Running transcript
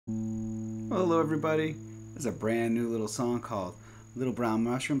Well, hello everybody. This is a brand new little song called Little Brown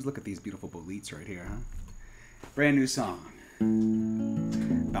Mushrooms. Look at these beautiful boletes right here, huh? Brand new song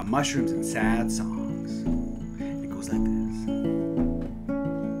about mushrooms and sad songs. It goes like this.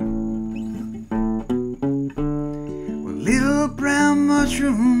 Well, little brown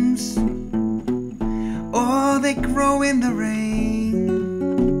mushrooms, oh, they grow in the rain.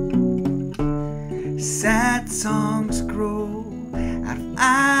 Sad songs grow out of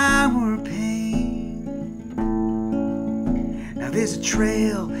our pain. Now there's a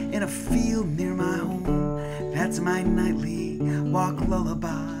trail in a field near my home. That's my nightly walk lullaby.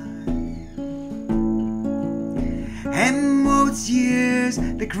 And most years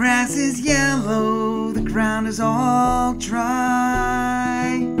the grass is yellow, the ground is all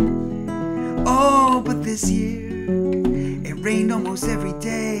dry. Oh, but this year it rained almost every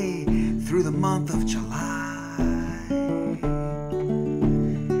day through the month of July.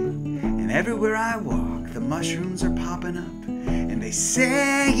 And everywhere I walk, the mushrooms are popping up and they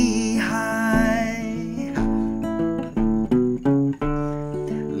say hi.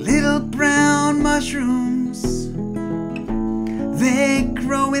 Little brown mushrooms, they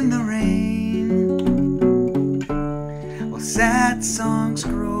grow in the rain. Well, sad songs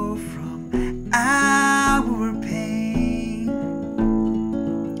grow from our pain.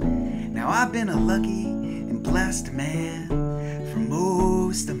 Now I've been a lucky and blessed man for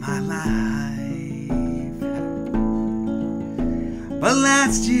most of my life, but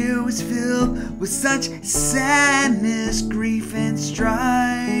last year was filled with such sadness, grief, and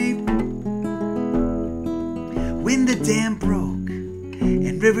strife. When the dam broke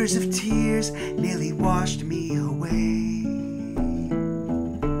and rivers of tears nearly washed me away,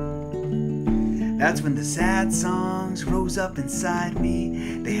 that's when the sad songs rose up inside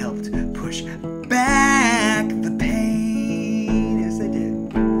me. They helped push back the pain. Yes, they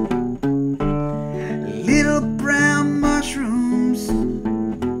did. Little brown mushrooms,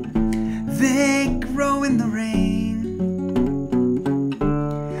 they grow in the rain.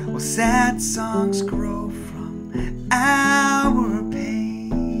 Well, sad songs grow from our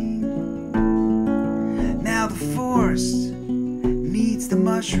pain. Now the forest needs the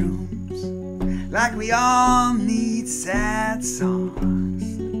mushrooms like we all need sad songs.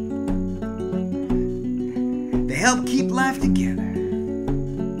 They help keep life together,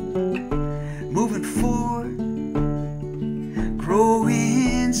 moving forward,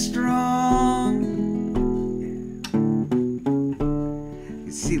 growing strong.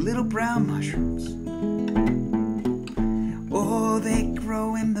 You see, little brown mushrooms, oh, they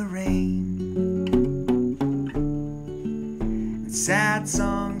grow in the rain. And sad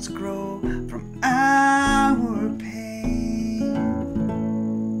songs grow from our pain.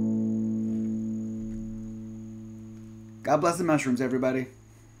 God bless the mushrooms, everybody.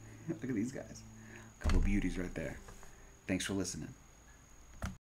 Look at these guys. A couple beauties right there. Thanks for listening.